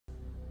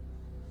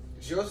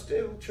Does your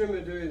Stihl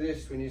trimmer do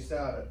this when you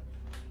start it?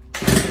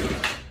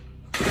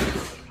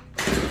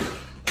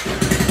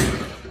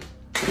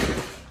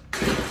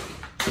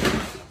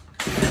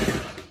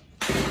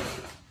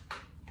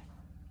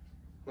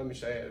 Let me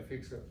show you how to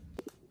fix it.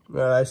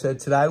 Alright, so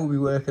today we'll be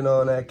working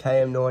on a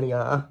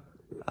KM90R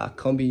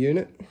kombi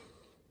unit.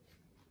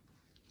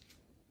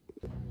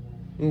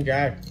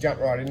 Okay, jump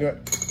right into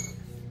it.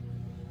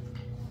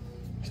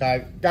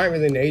 So, don't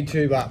really need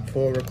to, but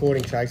for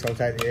recording tracks, I'll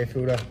take the air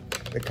filter,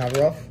 the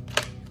cover off,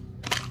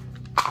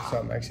 so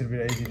it makes it a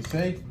bit easier to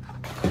see.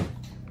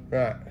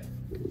 Right.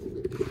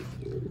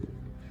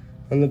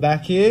 On the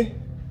back here,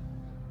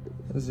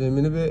 I'll zoom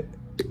in a bit.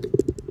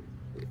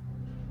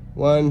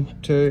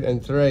 1, 2,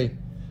 and 3.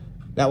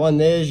 That one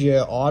there's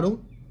your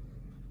idle.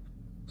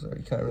 So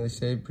you can't really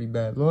see, pretty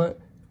bad light.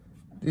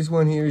 This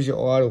one here is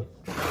your idle.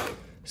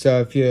 So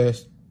if your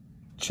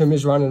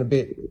trimmer's running a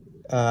bit,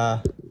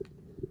 how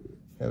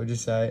would you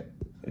say it?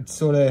 It's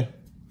sort of,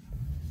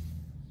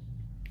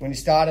 when you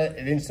start it,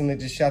 it instantly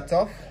just shuts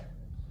off.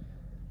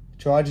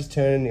 Try just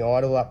turning the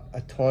idle up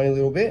a tiny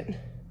little bit.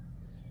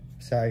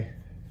 So,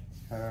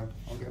 I'll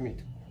get me.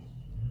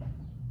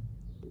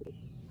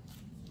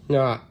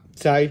 Alright,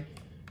 so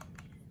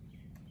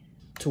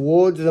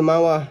towards the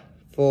mower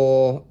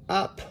for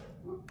up,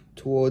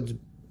 towards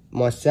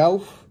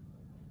myself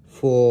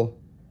for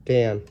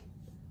down.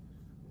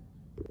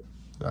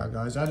 Alright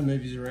guys, I had to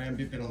move these around, a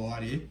bit better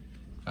light here.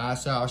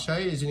 So I'll show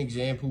you as an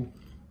example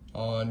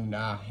on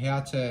how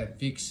to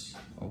fix,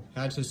 or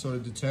how to sort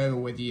of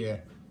determine whether your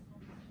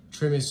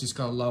trimmer's just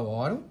got a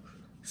low idle.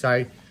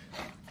 So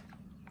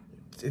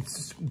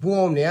it's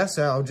warm now,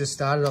 so I'll just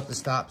start it off the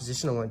start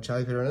position. I won't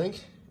choke it or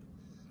anything.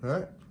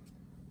 Alright.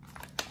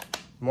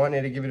 Might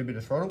need to give it a bit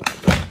of throttle.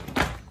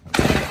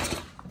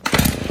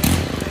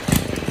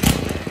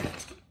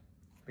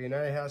 But you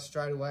know how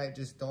straight away it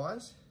just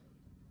dies?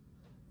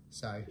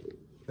 So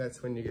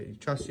that's when you get your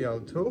trusty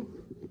old tool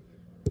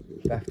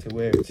back to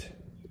where it's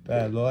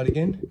bad light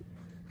again.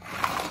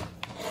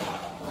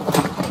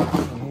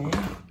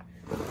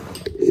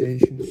 So you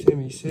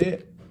can see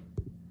it.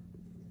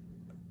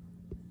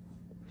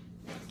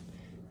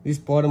 This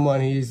bottom one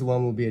here is the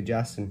one we'll be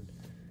adjusting.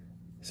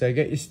 So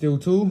get your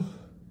Stihl tool.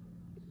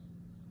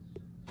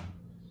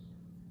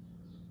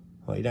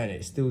 Oh, you don't need a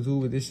Stihl tool,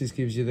 but this just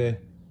gives you the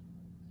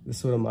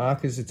sort of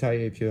markers to tell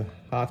you if you're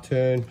half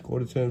turn,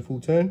 quarter turn,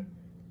 full turn.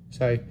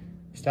 So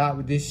start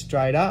with this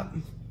straight up.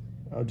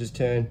 I'll just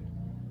turn,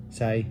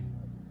 say,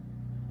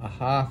 a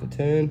half a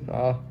turn.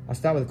 I'll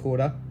start with a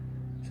quarter.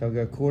 So I'll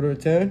go quarter a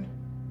turn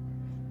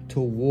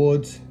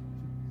towards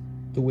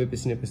the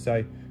whippersnipper,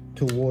 so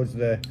towards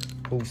the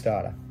pull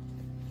starter.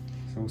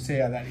 So we'll see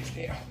how that is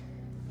now.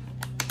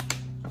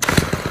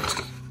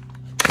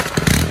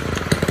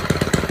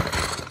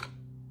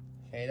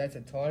 Okay, that's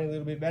a tiny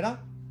little bit better.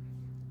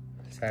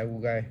 So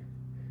we'll go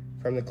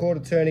from the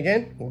quarter turn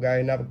again. We'll go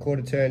another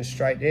quarter turn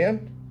straight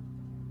down.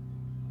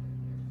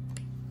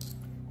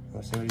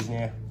 I'll see what it is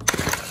now.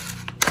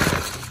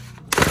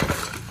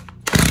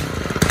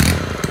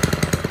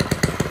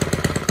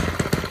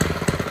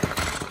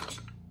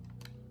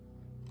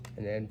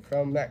 And then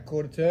from that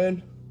quarter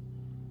turn,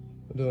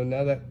 we'll do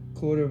another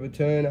quarter of a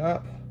turn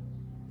up.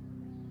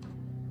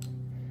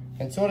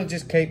 And sort of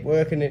just keep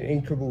working in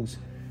increments.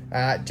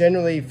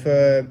 Generally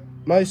for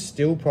most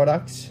Stihl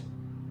products,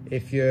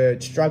 if you're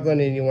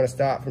struggling and you want to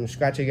start from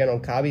scratch again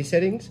on carby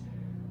settings,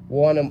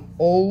 wind them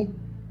all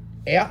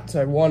out,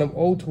 so wind them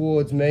all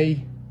towards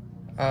me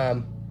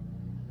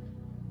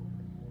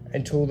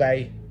until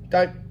they,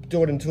 don't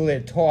do it until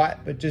they're tight,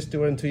 but just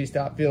do it until you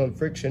start feeling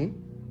friction.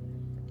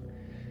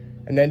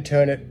 And then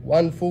turn it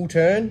one full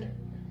turn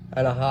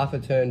and a half a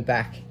turn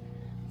back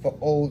for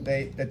all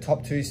the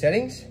top two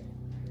settings.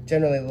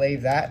 Generally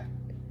leave that.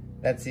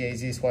 That's the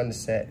easiest one to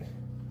set.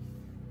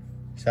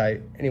 So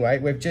anyway,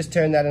 we've just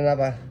turned that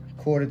another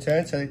quarter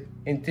turn. So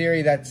in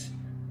theory, that's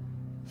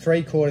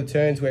 3 quarter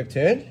turns we've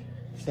turned.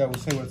 So we'll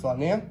see what it's like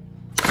now.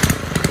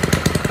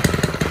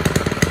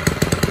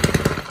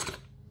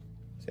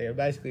 So it'll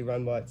basically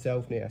run by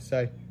itself now.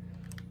 So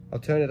I'll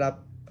turn it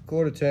up a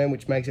quarter turn,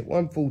 which makes it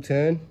 1 full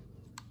turn.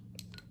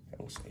 And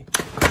we'll see.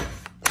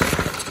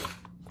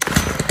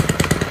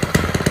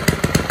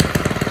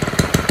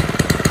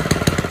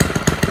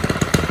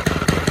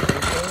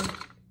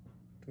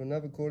 Do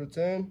another quarter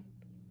turn.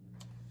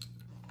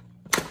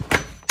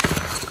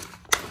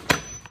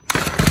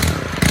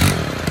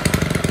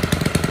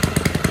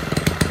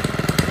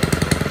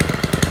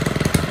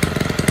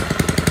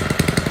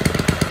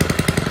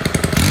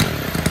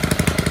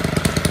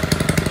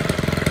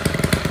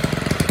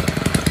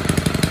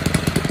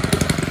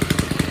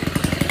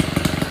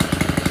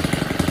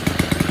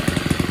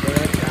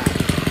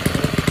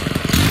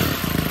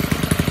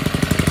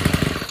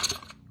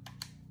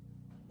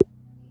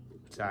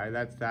 So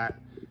that's that.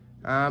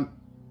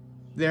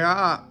 There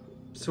are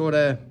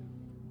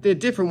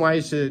different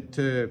ways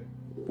to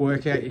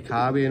work out your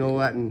carby and all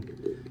that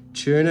and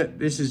tune it.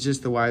 This is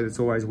just the way that's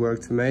always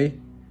worked for me,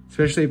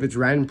 especially if it's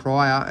ran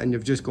prior and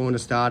you've just gone to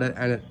start it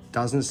and it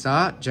doesn't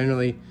start.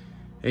 Generally,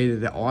 either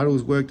the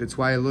idle's worked its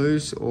way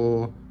loose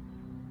or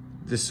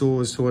the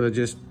saw's sort of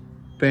just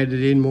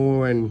bedded in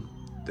more and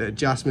the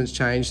adjustments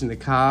changed in the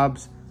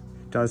carbs.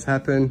 It does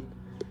happen.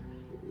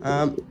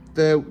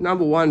 The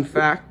number one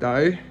fact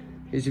though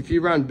is if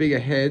you run bigger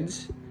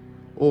heads,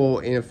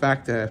 or in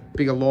fact a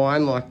bigger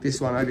line like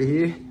this one over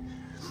here,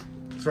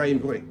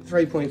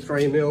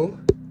 3.3 mil,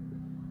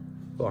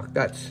 like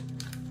that's,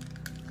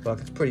 like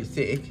it's pretty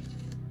thick.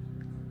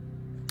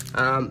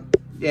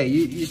 Yeah,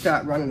 you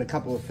start running a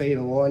couple of feet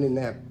of line in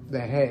the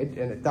head,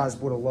 and it does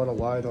put a lot of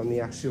load on the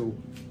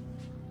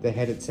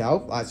head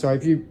itself. So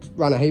if you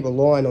run a heap of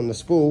line on the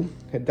spool,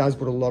 it does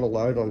put a lot of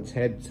load on its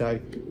head. So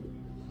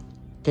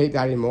keep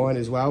that in mind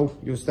as well.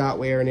 You'll start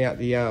wearing out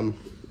the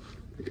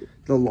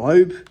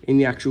lobe in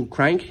the actual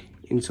crank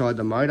inside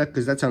the motor,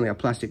 because that's only a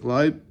plastic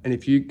lobe. And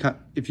if you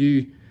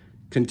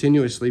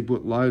continuously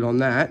put load on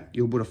that,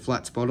 you'll put a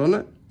flat spot on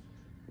it.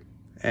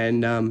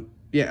 And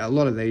yeah, a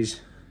lot of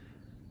these,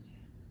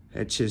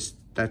 it's just,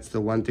 that's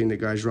the one thing that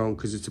goes wrong,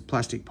 because it's a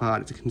plastic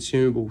part, it's a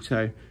consumable,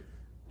 so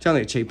it's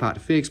only a cheap part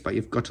to fix, but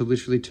you've got to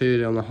literally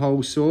turn it on the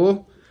whole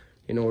saw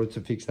in order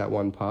to fix that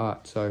one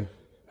part. So,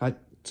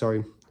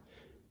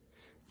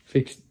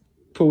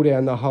 pull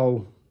down the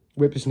whole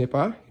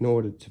whippersnipper in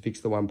order to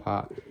fix the one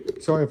part.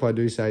 Sorry if I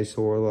do say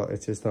saw a lot,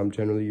 it's just I'm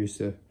generally used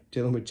to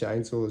dealing with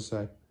chainsaws,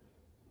 so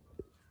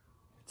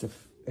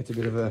it's a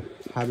bit of a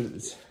habit at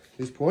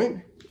this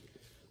point.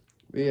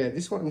 But yeah,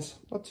 this one's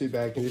not too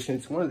bad condition.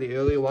 It's one of the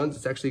earlier ones.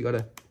 It's actually got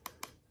a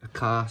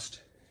cast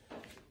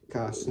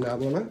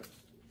snub on it.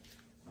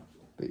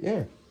 But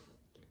yeah.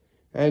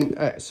 And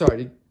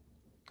sorry,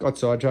 got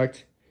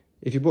sidetracked.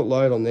 If you put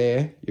load on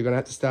there, you're gonna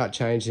have to start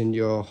changing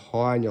your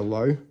high and your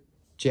low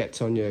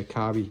jets on your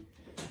carby.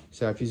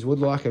 So if you would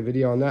like a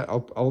video on that,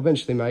 I'll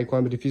eventually make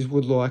one, but if you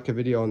would like a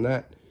video on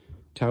that,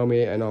 tell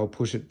me and I'll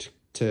push it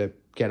to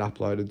get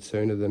uploaded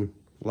sooner than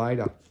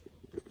later.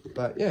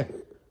 But yeah,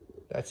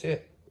 that's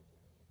it.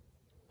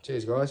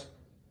 Cheers guys,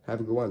 have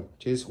a good one.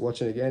 Cheers for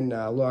watching again.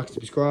 Like,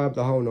 subscribe,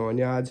 the whole 9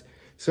 yards.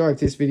 Sorry if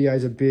this video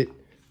is a bit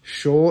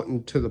short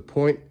and to the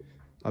point.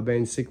 I've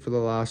been sick for the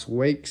last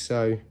week,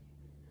 so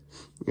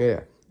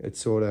yeah, it's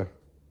sort of a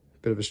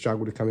bit of a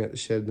struggle to come out the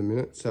shed at the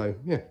minute. So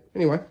yeah,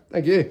 anyway,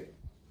 thank you.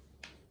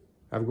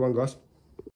 Have a good one guys.